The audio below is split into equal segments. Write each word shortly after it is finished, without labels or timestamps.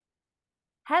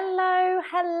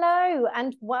Hello,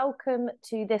 and welcome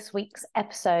to this week's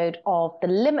episode of the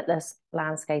Limitless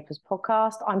Landscapers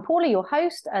podcast. I'm Paula, your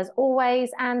host, as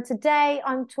always, and today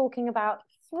I'm talking about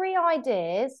 3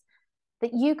 ideas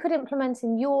that you could implement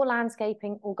in your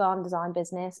landscaping or garden design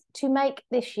business to make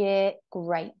this year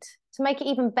great, to make it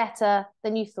even better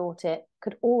than you thought it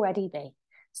could already be.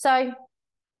 So,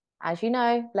 as you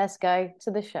know, let's go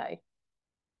to the show.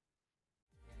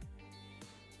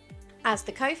 As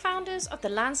the co-founders of the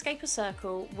Landscaper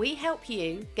Circle, we help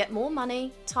you get more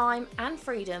money, time and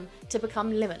freedom to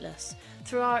become limitless.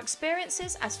 Through our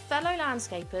experiences as fellow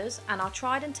landscapers and our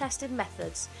tried and tested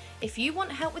methods, if you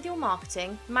want help with your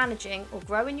marketing, managing or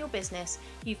growing your business,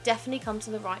 you've definitely come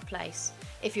to the right place.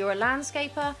 If you're a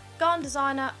landscaper, garden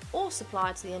designer or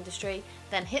supplier to the industry,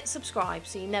 then hit subscribe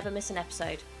so you never miss an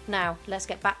episode. Now, let's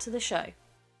get back to the show.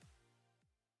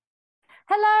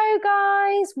 Hello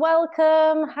guys,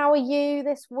 welcome. How are you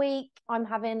this week? I'm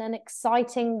having an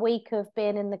exciting week of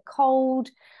being in the cold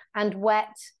and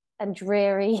wet and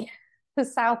dreary the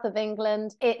south of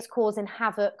England. It's causing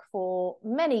havoc for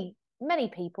many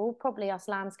people. Probably us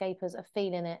landscapers are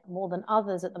feeling it more than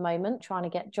others at the moment. Trying to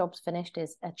get jobs finished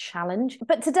is a challenge.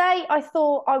 But today I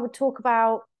thought I would talk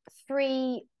about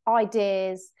 3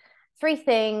 ideas, 3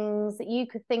 things that you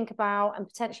could think about and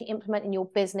potentially implement in your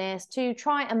business to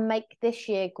try and make this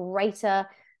year greater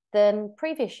than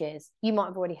previous years. You might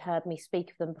have already heard me speak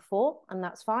of them before, and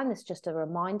that's fine. This is just a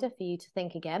reminder for you to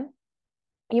think again.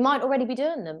 You might already be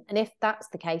doing them. And if that's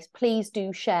the case, please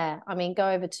do share. I mean, go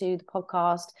over to the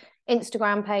podcast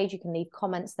Instagram page. You can leave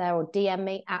comments there or DM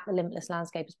me at the Limitless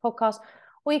Landscapers podcast.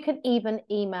 Or you can even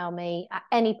email me at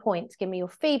any point to give me your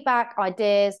feedback,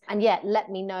 ideas, and let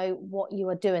me know what you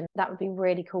are doing. That would be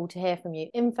really cool to hear from you.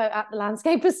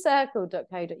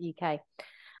 info@thelandscaperscircle.co.uk.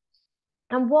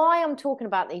 And why I'm talking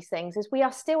about these things is we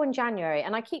are still in January,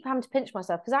 and I keep having to pinch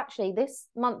myself because actually this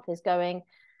month is going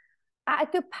at a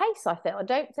good pace, I feel. I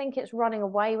don't think it's running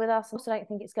away with us. I also don't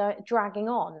think it's dragging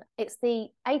on. It's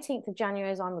the 18th of January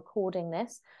as I'm recording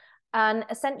this. And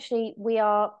essentially we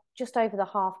are just over the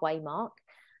halfway mark.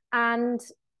 And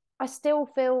I still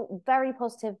feel very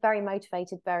positive, very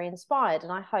motivated, very inspired. And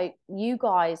I hope you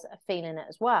guys are feeling it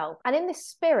as well. And in this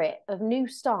spirit of new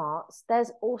starts,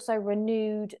 there's also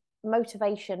renewed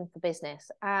motivation for business.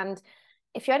 And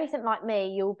if you're anything like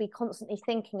me, you'll be constantly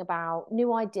thinking about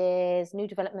new ideas, new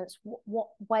developments. What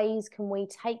ways can we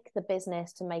take the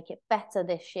business to make it better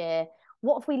this year?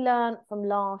 What have we learned from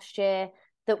last year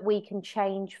that we can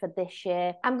change for this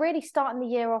year? And really starting the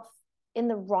year off in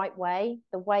the right way,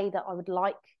 the way that I would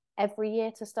like every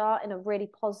year to start, in a really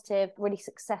positive, really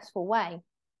successful way.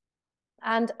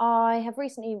 And I have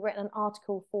recently written an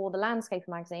article for the Landscaper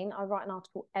magazine. I write an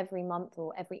article every month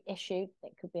or every issue.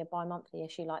 It could be a bi-monthly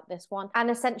issue like this one.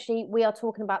 And essentially, we are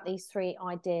talking about these 3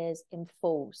 ideas in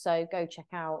full. So go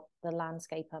check out the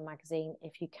Landscaper magazine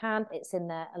if you can. It's in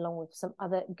there along with some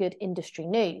other good industry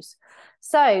news.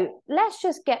 So let's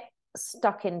just get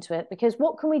stuck into it, because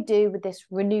what can we do with this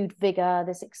renewed vigor,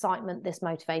 this excitement, this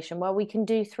motivation? Well, we can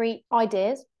do 3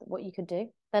 ideas, what you could do.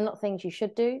 They're not things you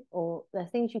should do, or they're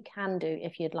things you can do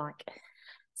if you'd like.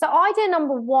 So idea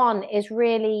number 1 is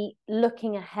really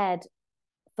looking ahead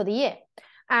for the year.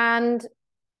 And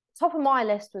top of my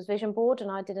list was vision board, and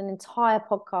I did an entire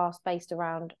podcast based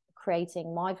around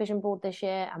creating my vision board this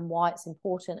year and why it's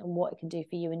important and what it can do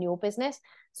for you in your business.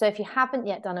 So if you haven't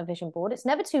yet done a vision board, it's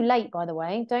never too late, by the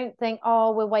way. Don't think,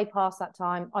 oh, we're way past that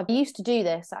time. I used to do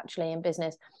this actually in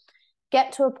business.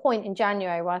 Get to a point in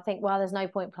January where I think, well, there's no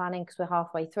point planning because we're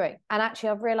halfway through. And actually,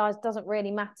 I've realized it doesn't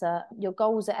really matter. Your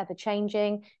goals are ever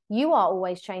changing. You are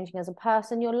always changing as a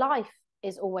person. Your life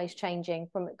is always changing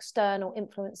from external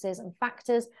influences and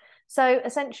factors. So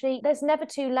essentially, there's never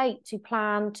too late to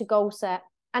plan, to goal set,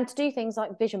 and to do things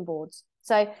like vision boards.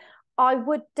 So I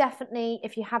would definitely,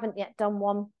 if you haven't yet done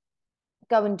one,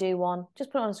 go and do one.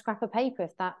 Just put it on a scrap of paper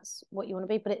if that's what you want to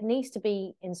be, but it needs to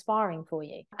be inspiring for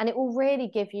you. And it will really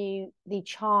give you the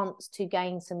chance to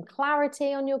gain some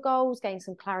clarity on your goals, gain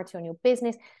some clarity on your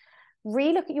business.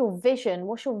 Relook at your vision.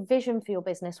 What's your vision for your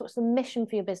business? What's the mission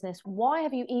for your business? Why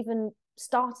have you even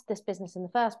started this business in the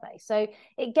first place? So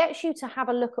it gets you to have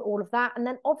a look at all of that, and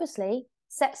then obviously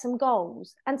set some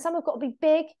goals. And some have got to be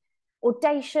big,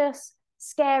 audacious,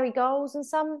 scary goals, and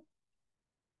some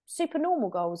super normal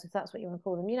goals, if that's what you want to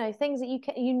call them, things that you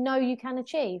can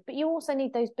achieve. But you also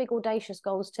need those big audacious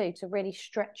goals too to really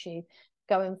stretch you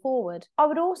going forward. I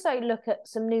would also look at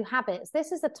some new habits.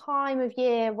 This is the time of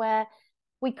year where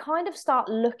we kind of start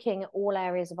looking at all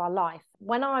areas of our life.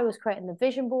 When I was creating the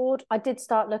vision board, I did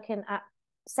start looking at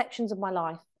sections of my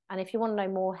life. And if you want to know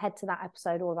more, head to that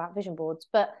episode all about vision boards.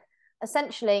 But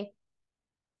essentially,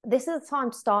 this is the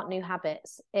time to start new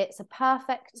habits. It's a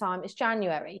perfect time. It's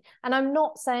January. And I'm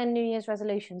not saying New Year's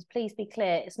resolutions. Please be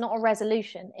clear. It's not a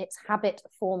resolution. It's habit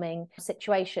forming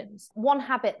situations. One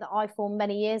habit that I formed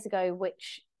many years ago,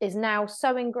 which is now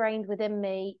so ingrained within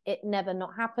me, it never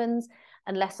not happens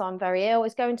unless I'm very ill,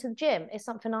 is going to the gym. It's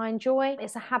something I enjoy.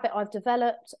 It's a habit I've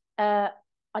developed.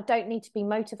 I don't need to be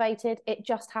motivated. It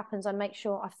just happens. I make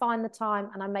sure I find the time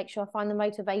and I make sure I find the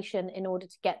motivation in order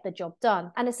to get the job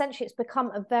done. And essentially, it's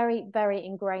become a very, very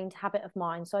ingrained habit of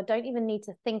mine. So I don't even need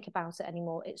to think about it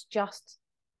anymore. It just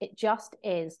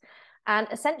is. And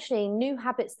essentially, new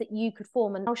habits that you could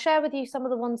form. And I'll share with you some of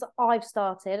the ones that I've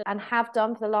started and have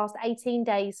done for the last 18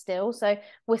 days still. So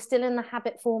we're still in the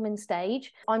habit forming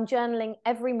stage. I'm journaling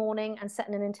every morning and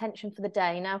setting an intention for the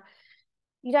day. Now,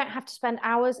 you don't have to spend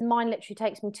hours. Mine literally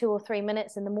takes me 2 or 3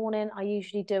 minutes in the morning. I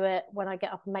usually do it when I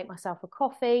get up and make myself a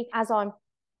coffee, as I'm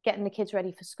getting the kids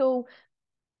ready for school.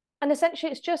 And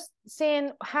essentially, it's just seeing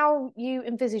how you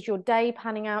envisage your day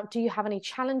panning out. Do you have any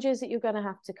challenges that you're going to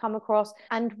have to come across?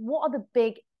 And what are the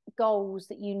big goals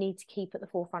that you need to keep at the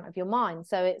forefront of your mind?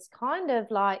 So it's kind of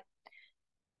like,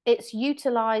 it's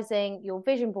utilizing your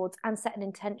vision boards and set an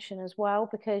intention as well,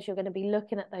 because you're going to be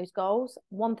looking at those goals.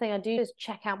 One thing I do is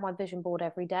check out my vision board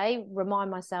every day,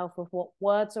 remind myself of what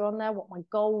words are on there, what my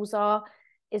goals are.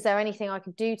 Is there anything I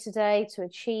could do today to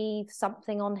achieve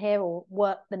something on here, or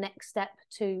work the next step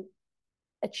to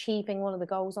achieving one of the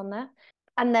goals on there?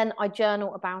 And then I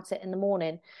journal about it in the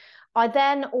morning. I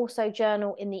then also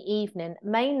journal in the evening,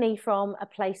 mainly from a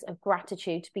place of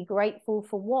gratitude, to be grateful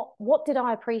for what did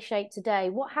I appreciate today?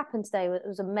 What happened today? It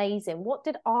was amazing. What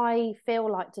did I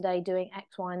feel like today doing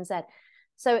X, Y, and Z?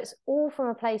 So it's all from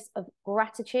a place of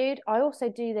gratitude. I also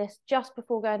do this just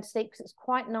before going to sleep because it's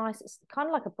quite nice. It's kind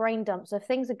of like a brain dump. So if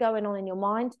things are going on in your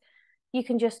mind, you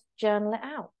can just journal it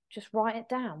out. Just write it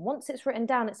down. Once it's written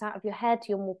down, it's out of your head,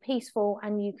 you're more peaceful,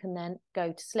 and you can then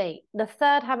go to sleep. The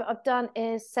third habit I've done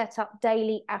is set up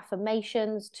daily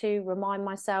affirmations to remind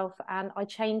myself, and I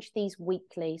change these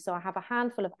weekly. So I have a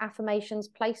handful of affirmations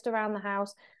placed around the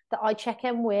house that I check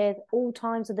in with all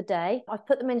times of the day. I've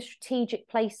put them in strategic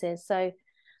places. So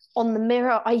on the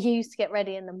mirror I use to get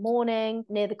ready in the morning,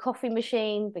 near the coffee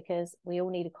machine, because we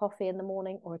all need a coffee in the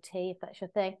morning, or a tea if that's your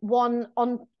thing. One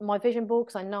on my vision board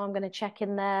because I know I'm going to check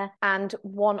in there, and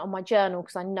one on my journal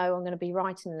because I know I'm going to be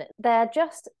writing in it. They're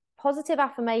just positive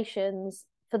affirmations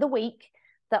for the week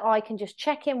that I can just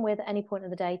check in with at any point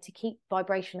of the day to keep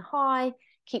vibration high,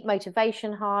 keep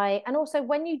motivation high. And also,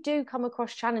 when you do come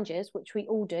across challenges, which we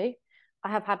all do, I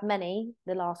have had many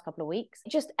the last couple of weeks,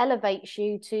 it just elevates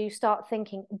you to start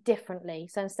thinking differently.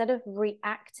 So instead of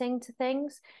reacting to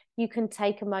things, you can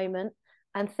take a moment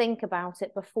and think about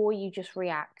it before you just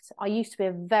react. I used to be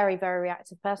a very, very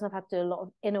reactive person. I've had to do a lot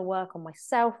of inner work on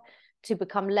myself to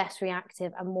become less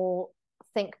reactive and more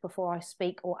think before I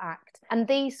speak or act. And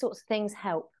these sorts of things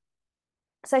help.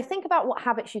 So think about what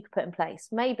habits you could put in place.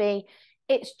 Maybe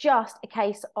it's just a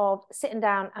case of sitting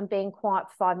down and being quiet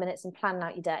for 5 minutes and planning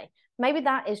out your day. Maybe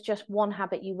that is just one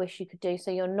habit you wish you could do,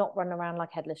 so you're not running around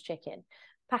like headless chicken.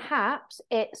 Perhaps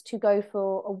it's to go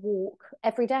for a walk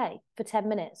every day for 10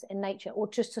 minutes in nature, or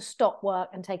just to stop work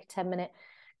and take a 10-minute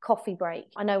coffee break.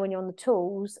 I know when you're on the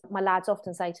tools, my lads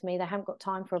often say to me they haven't got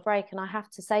time for a break, and I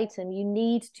have to say to them, you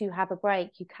need to have a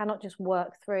break. You cannot just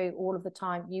work through all of the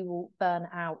time. You will burn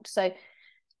out. So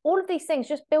all of these things,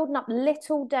 just building up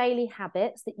little daily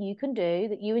habits that you can do,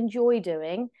 that you enjoy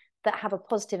doing, that have a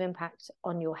positive impact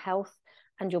on your health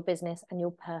and your business and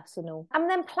your personal. And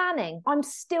then planning. I'm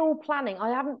still planning. I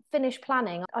haven't finished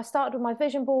planning. I started with my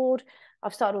vision board.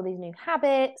 I've started all these new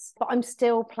habits, but I'm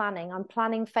still planning. I'm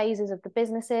planning phases of the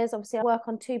businesses. Obviously, I work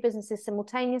on 2 businesses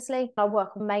simultaneously. I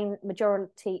work on main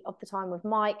majority of the time with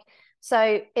Mike.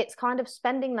 So it's kind of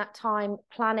spending that time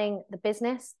planning the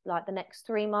business, like the next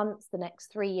 3 months, the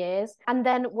next 3 years, and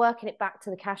then working it back to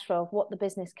the cash flow of what the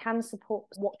business can support,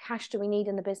 what cash do we need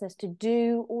in the business to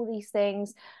do all these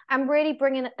things, and really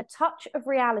bringing a touch of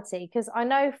reality. Because I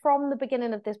know from the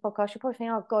beginning of this podcast, you're probably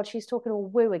thinking, oh God, she's talking all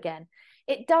woo again.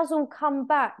 It does all come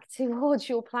back towards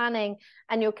your planning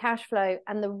and your cash flow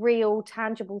and the real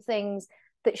tangible things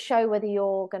that show whether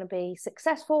you're going to be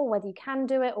successful, whether you can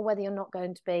do it, or whether you're not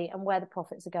going to be, and where the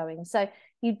profits are going. So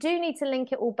you do need to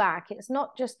link it all back. It's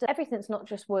not just, everything's not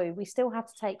just woo. We still have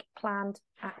to take planned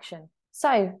action.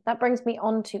 So that brings me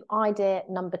on to idea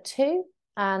number 2.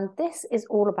 And this is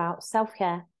all about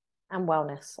self-care and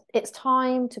wellness. It's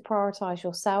time to prioritize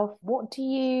yourself. What do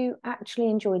you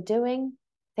actually enjoy doing?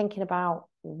 Thinking about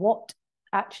what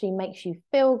actually makes you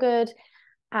feel good,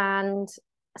 and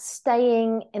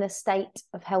staying in a state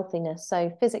of healthiness,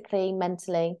 so physically,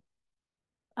 mentally,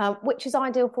 which is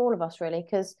ideal for all of us, really,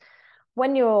 because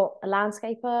when you're a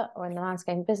landscaper or in the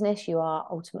landscaping business, you are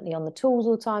ultimately on the tools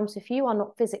all the time. So if you are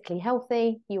not physically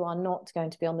healthy, you are not going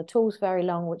to be on the tools very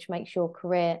long, which makes your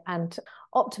career and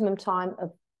optimum time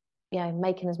of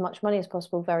making as much money as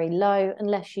possible very low,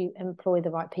 unless you employ the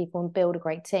right people and build a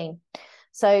great team.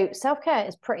 So self-care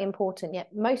is pretty important, yet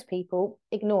most people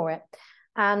ignore it.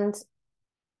 And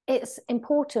it's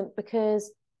important because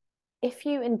if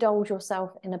you indulge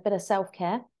yourself in a bit of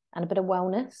self-care and a bit of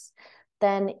wellness,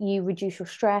 then you reduce your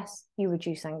stress, you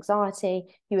reduce anxiety,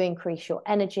 you increase your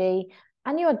energy,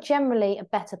 and you are generally a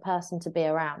better person to be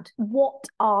around. What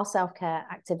are self-care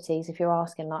activities, if you're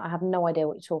asking? Like, I have no idea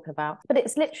what you're talking about, but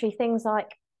it's literally things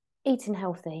like eating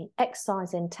healthy,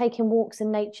 exercising, taking walks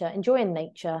in nature, enjoying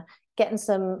nature, getting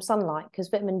some sunlight, because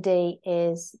vitamin D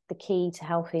is the key to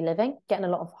healthy living, getting a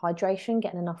lot of hydration,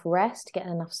 getting enough rest,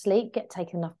 getting enough sleep,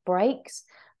 taking enough breaks,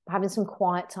 having some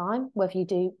quiet time, whether you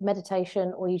do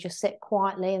meditation or you just sit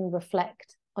quietly and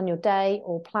reflect on your day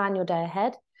or plan your day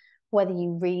ahead, whether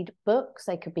you read books,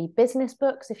 they could be business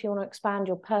books if you want to expand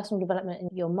your personal development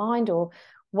in your mind, or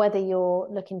whether you're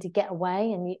looking to get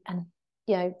away and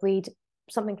read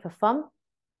something for fun,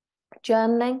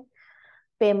 journaling,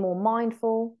 being more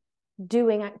mindful,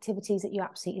 doing activities that you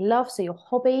absolutely love, so your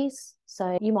hobbies.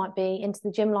 So you might be into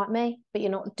the gym like me, but you're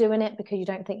not doing it because you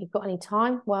don't think you've got any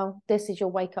time. Well, this is your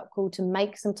wake-up call to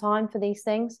make some time for these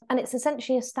things. And it's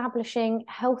essentially establishing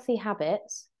healthy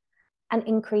habits and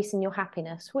increasing your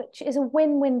happiness, which is a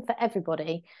win-win for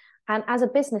everybody. And as a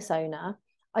business owner,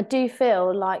 I do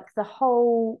feel like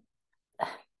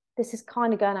this is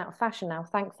kind of going out of fashion now,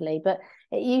 thankfully, but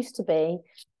it used to be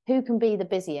who can be the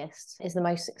busiest is the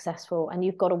most successful, and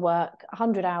you've got to work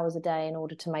 100 hours a day in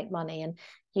order to make money, and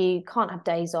you can't have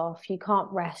days off, you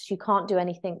can't rest, you can't do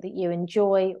anything that you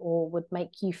enjoy or would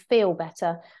make you feel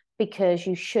better, because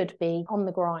you should be on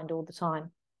the grind all the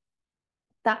time.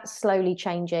 That's slowly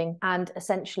changing, and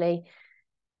essentially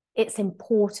it's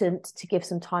important to give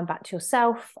some time back to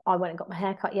yourself. I went and got my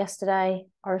hair cut yesterday.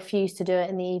 I refuse to do it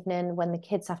in the evening when the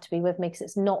kids have to be with me, because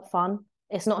it's not fun.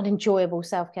 It's not an enjoyable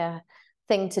self-care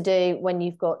thing to do when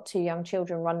you've got 2 young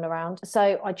children running around.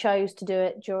 So I chose to do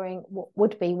it during what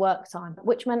would be work time,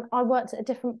 which meant I worked at a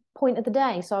different point of the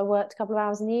day. So I worked a couple of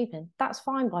hours in the evening. That's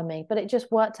fine by me, but it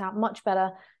just worked out much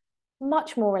better,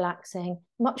 much more relaxing,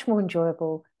 much more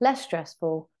enjoyable, less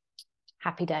stressful,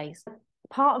 happy days.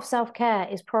 Part of self-care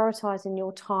is prioritizing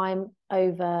your time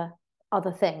over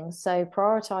other things. So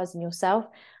prioritizing yourself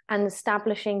and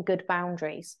establishing good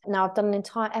boundaries. Now, I've done an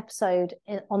entire episode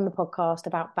on the podcast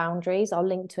about boundaries. I'll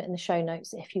link to it in the show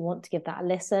notes if you want to give that a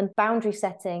listen. Boundary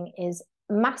setting is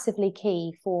massively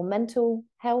key for mental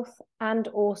health and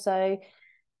also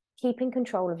keeping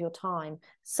control of your time.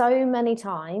 So many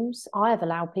times I have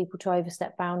allowed people to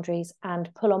overstep boundaries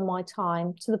and pull on my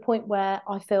time to the point where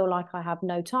I feel like I have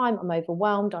no time, I'm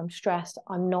overwhelmed, I'm stressed,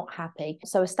 I'm not happy.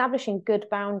 So establishing good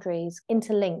boundaries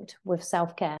interlinked with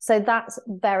self-care. So that's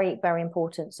very, very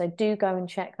important. So do go and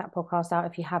check that podcast out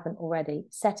if you haven't already.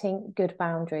 Setting good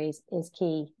boundaries is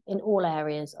key in all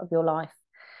areas of your life.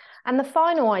 And the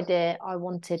final idea I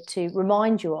wanted to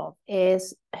remind you of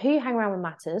is who you hang around with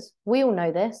matters. We all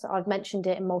know this. I've mentioned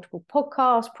it in multiple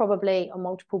podcasts, probably on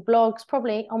multiple blogs,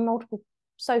 probably on multiple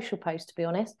social posts, to be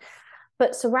honest.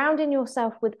 But surrounding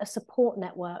yourself with a support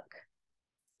network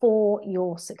for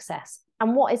your success.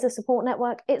 And what is a support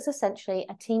network? It's essentially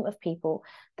a team of people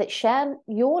that share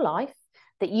your life,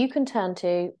 that you can turn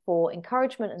to for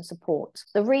encouragement and support.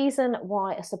 The reason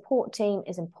why a support team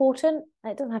is important,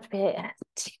 it doesn't have to be a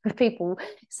team of people,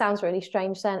 it sounds really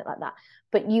strange saying it like that,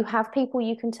 but you have people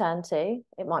you can turn to.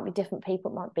 It might be different people,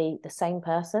 it might be the same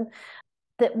person,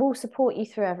 that will support you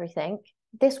through everything.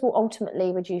 This will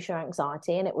ultimately reduce your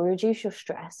anxiety, and it will reduce your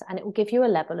stress, and it will give you a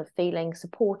level of feeling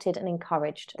supported and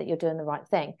encouraged that you're doing the right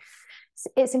thing.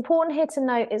 It's important here to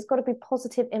note it's got to be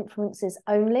positive influences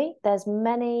only. There's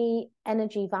many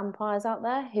energy vampires out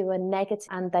there who are negative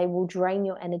and they will drain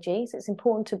your energy. So it's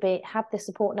important to have this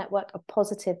support network of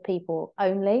positive people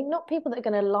only, not people that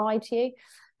are going to lie to you,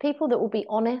 people that will be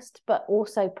honest but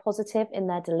also positive in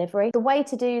their delivery. The way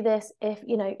to do this, if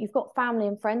you've got family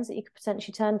and friends that you could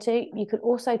potentially turn to, you could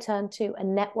also turn to a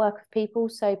network of people.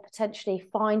 So potentially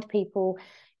find people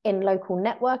in local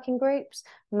networking groups,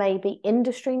 maybe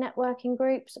industry networking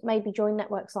groups, maybe join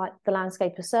networks like the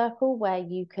Landscaper Circle, where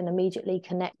you can immediately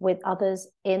connect with others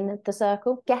in the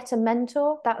circle. Get a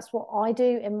mentor. That's what I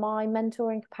do in my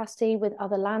mentoring capacity with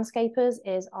other landscapers,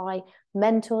 is I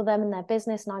mentor them in their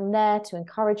business, and I'm there to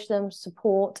encourage them,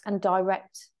 support and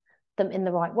direct them in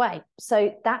the right way.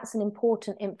 So that's an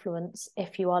important influence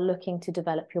if you are looking to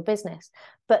develop your business.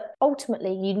 But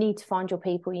ultimately, you need to find your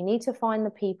people. You need to find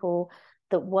the people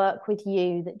that work with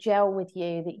you, that gel with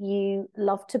you, that you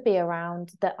love to be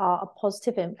around, that are a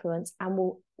positive influence and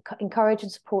will encourage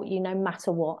and support you no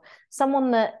matter what.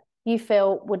 Someone that you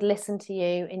feel would listen to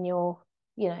you in your,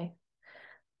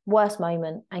 worst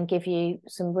moment and give you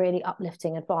some really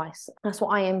uplifting advice. That's what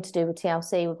I aim to do with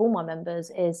TLC, with all my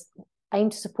members, is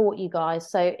aim to support you guys.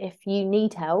 So if you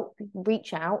need help,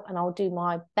 reach out and I'll do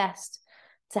my best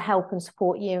to help and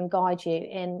support you and guide you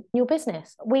in your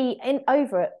business.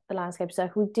 Over at the Landscaper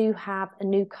Circle, we do have a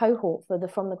new cohort for the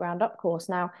From the Ground Up course.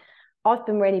 Now, I've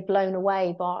been really blown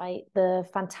away by the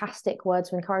fantastic words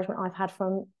of encouragement I've had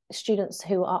from students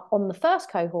who are on the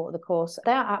first cohort of the course.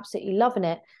 They are absolutely loving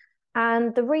it.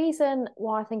 And the reason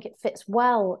why I think it fits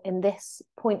well in this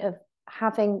point of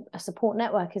having a support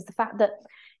network is the fact that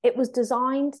it was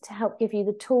designed to help give you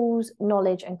the tools,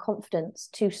 knowledge, and confidence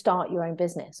to start your own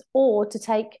business, or to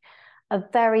take a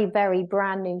very, very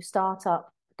brand new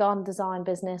startup garden design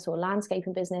business or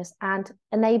landscaping business and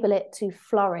enable it to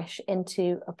flourish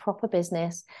into a proper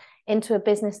business, into a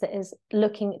business that is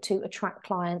looking to attract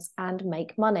clients and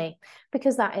make money,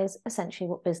 because that is essentially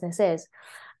what business is.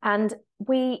 And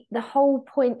the whole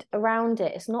point around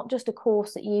it is not just a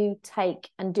course that you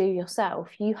take and do yourself.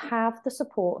 You have the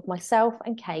support of myself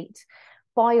and Kate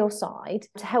by your side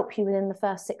to help you within the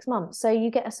first 6 months. So you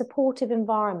get a supportive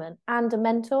environment and a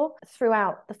mentor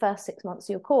throughout the first 6 months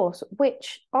of your course,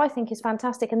 which I think is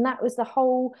fantastic. And that was the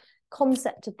whole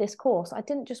concept of this course. I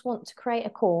didn't just want to create a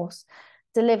course,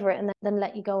 deliver it and then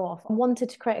let you go off. I wanted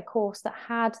to create a course that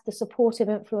had the supportive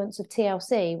influence of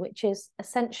TLC, which is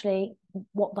essentially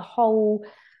what the whole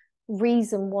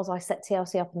reason was I set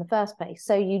TLC up in the first place.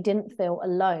 So you didn't feel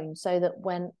alone. So that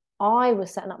when I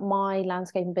was setting up my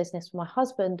landscaping business for my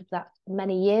husband, that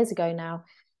many years ago now,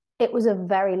 it was a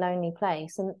very lonely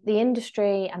place. And the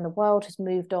industry and the world has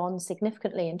moved on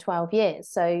significantly in 12 years.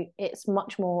 So it's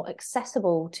much more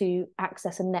accessible to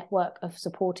access a network of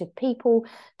supportive people,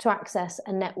 to access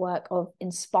a network of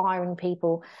inspiring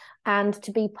people, and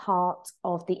to be part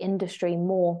of the industry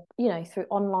more, through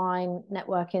online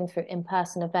networking, through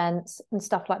in-person events and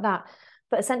stuff like that.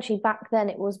 But essentially back then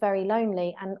it was very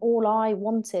lonely, and all I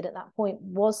wanted at that point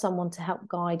was someone to help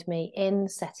guide me in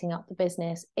setting up the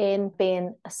business, in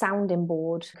being a sounding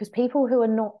board, because people who are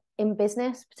not in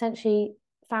business, potentially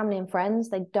family and friends,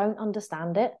 they don't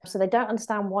understand it. So they don't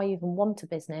understand why you even want a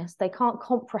business. They can't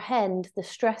comprehend the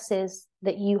stresses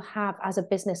that you have as a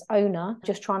business owner,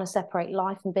 just trying to separate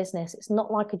life and business. It's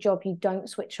not like a job you don't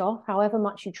switch off, however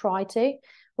much you try to,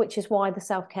 which is why the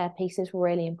self-care piece is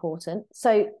really important.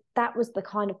 So that was the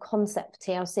kind of concept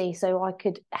for TLC. So I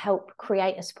could help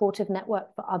create a supportive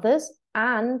network for others,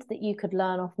 and that you could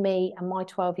learn off me and my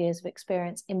 12 years of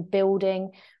experience in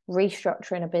building,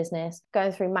 restructuring a business,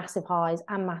 going through massive highs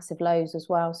and massive lows as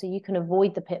well. So you can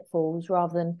avoid the pitfalls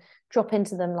rather than drop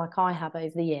into them like I have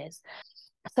over the years.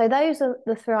 So those are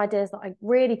the 3 ideas that I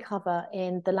really cover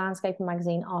in the Landscaper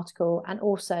magazine article, and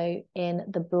also in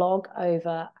the blog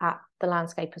over at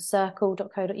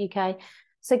thelandscapercircle.co.uk.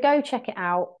 So go check it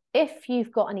out. If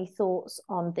you've got any thoughts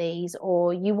on these,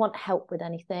 or you want help with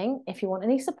anything, if you want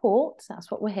any support,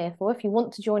 that's what we're here for. If you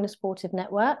want to join a supportive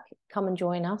network, come and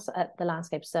join us at the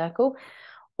Landscaper Circle.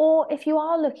 Or if you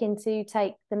are looking to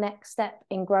take the next step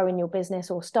in growing your business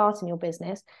or starting your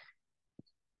business,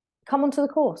 come onto the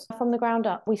course From the Ground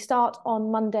Up. We start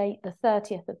on Monday, the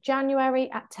 30th of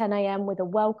January at 10 a.m. with a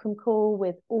welcome call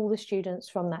with all the students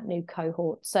from that new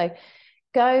cohort. So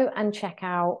go and check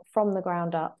out From the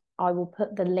Ground Up. I will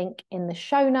put the link in the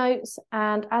show notes.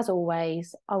 And as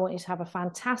always, I want you to have a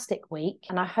fantastic week.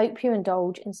 And I hope you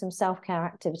indulge in some self-care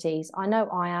activities. I know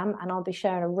I am, and I'll be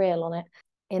sharing a reel on it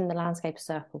in the Landscaper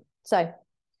Circle. So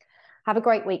have a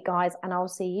great week, guys, and I'll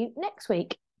see you next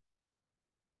week.